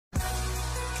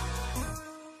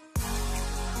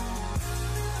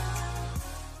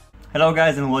Hello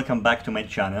guys and welcome back to my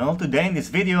channel. Today in this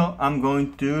video I'm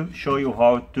going to show you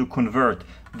how to convert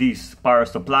this power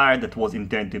supply that was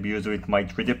intended to be used with my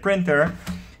 3D printer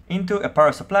into a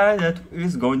power supply that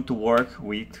is going to work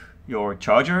with your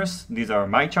chargers. These are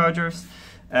my chargers,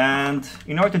 and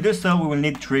in order to do so we will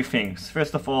need three things.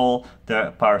 First of all,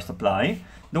 the power supply.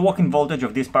 The working voltage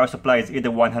of this power supply is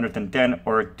either 110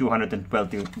 or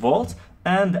 220 volts,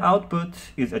 and the output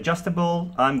is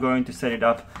adjustable. I'm going to set it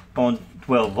up on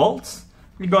 12 volts.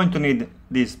 You're going to need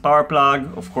this power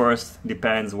plug, of course,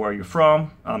 depends where you're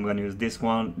from. I'm going to use this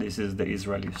one. This is the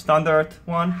Israeli standard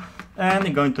one. And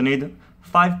you're going to need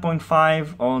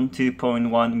 5.5 on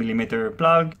 2.1 millimeter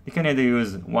plug. You can either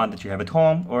use one that you have at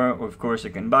home, or of course you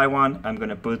can buy one. I'm going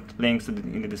to put links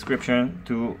in the description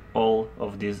to all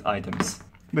of these items.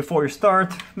 Before you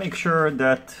start, make sure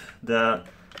that the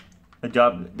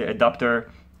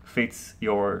adapter fits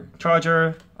your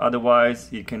charger, otherwise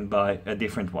you can buy a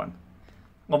different one.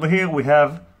 Over here we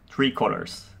have three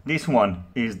colors. This one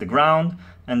is the ground,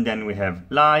 and then we have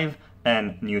live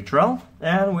and neutral,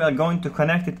 and we are going to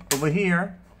connect it over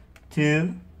here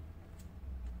to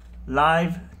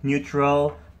live,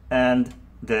 neutral and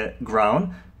the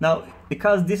ground. Now,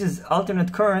 because this is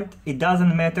alternate current, it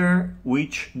doesn't matter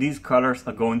which these colors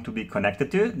are going to be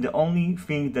connected to. The only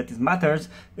thing that matters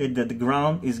is that the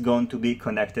ground is going to be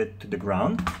connected to the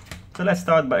ground. So let's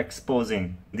start by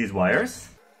exposing these wires.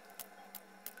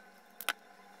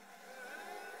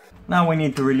 Now we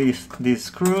need to release these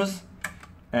screws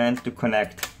and to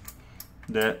connect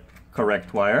the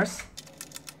correct wires.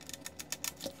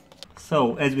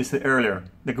 So as we said earlier,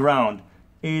 the ground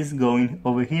is going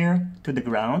over here to the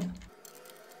ground.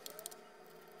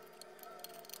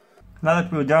 Now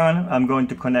that we're done, I'm going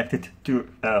to connect it to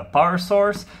a power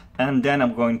source, and then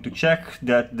I'm going to check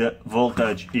that the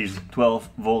voltage is 12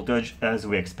 voltage as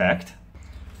we expect.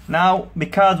 Now,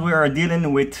 because we are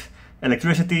dealing with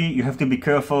electricity, you have to be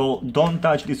careful. Don't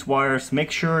touch these wires. Make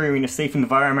sure you're in a safe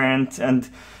environment and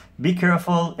be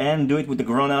careful and do it with a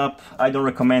grown-up. I don't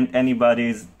recommend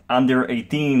anybody's under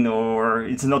 18 or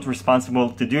it's not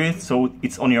responsible to do it, so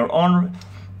it's on your own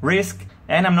risk,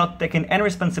 and I'm not taking any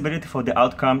responsibility for the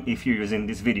outcome if you're using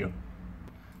this video.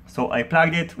 So I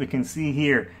plugged it. We can see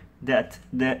here that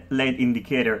the LED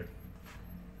indicator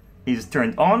is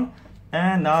turned on,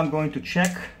 and now I'm going to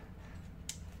check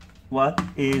what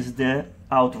is the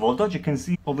out voltage. You can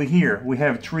see over here we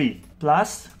have three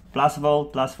plus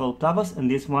volt, plus volt, plus,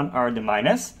 and this one are the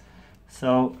minus.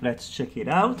 So let's check it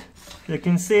out. You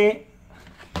can see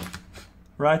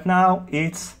right now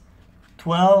it's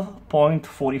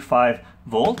 12.45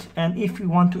 volt, and if you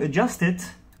want to adjust it,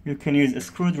 you can use a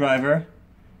screwdriver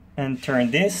and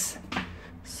turn this.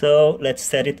 So let's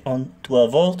set it on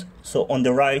 12 volt. So on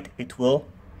the right it will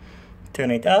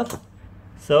turn it up.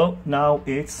 So now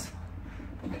it's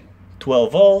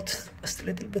 12 volt, just a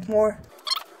little bit more.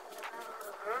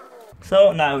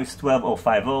 So now it's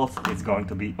 12.05 volts, it's going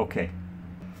to be okay.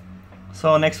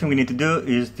 So next thing we need to do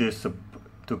is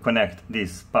to connect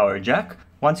this power jack.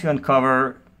 Once you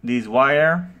uncover this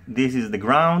wire, this is the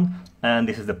ground and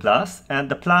this is the plus, and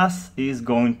the plus is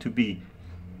going to be,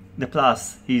 the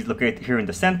plus is located here in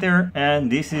the center, and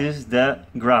this is the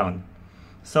ground.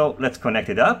 So let's connect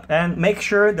it up, and make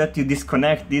sure that you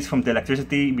disconnect this from the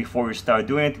electricity before you start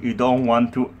doing it. You don't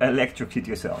want to electrocute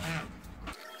yourself.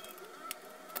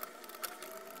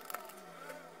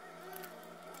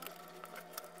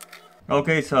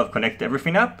 Okay, so I've connected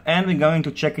everything up, and we're going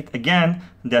to check it again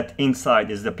that inside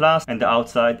is the plus and the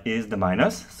outside is the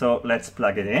minus. So let's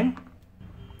plug it in.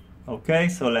 Okay,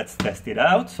 so let's test it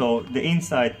out. So the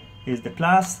inside is the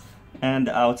plus and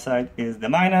the outside is the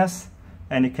minus,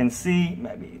 and you can see,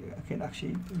 maybe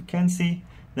you can see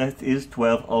that is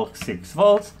 12.06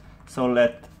 volts. So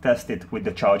let's test it with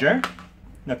the charger.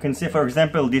 You can see, for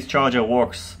example, this charger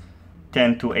works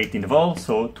 10 to 18 volts,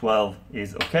 so 12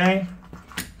 is okay.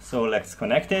 So let's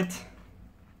connect it,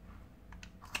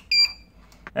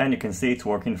 and you can see it's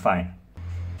working fine.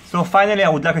 So finally, I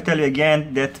would like to tell you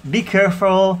again that be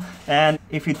careful, and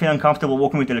if you feel uncomfortable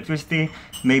working with electricity,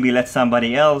 maybe let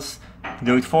somebody else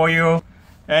do it for you.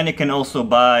 And you can also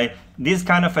buy this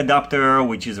kind of adapter,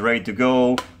 which is ready to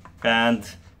go and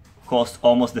cost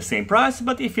almost the same price.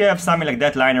 But if you have something like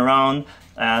that lying around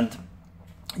and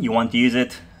you want to use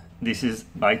it, this is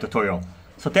my tutorial.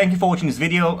 So thank you for watching this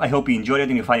video. I hope you enjoyed it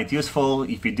and you find it useful.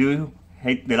 If you do,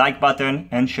 hit the like button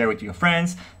and share it to your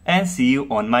friends, and see you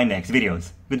on my next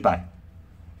videos. Goodbye.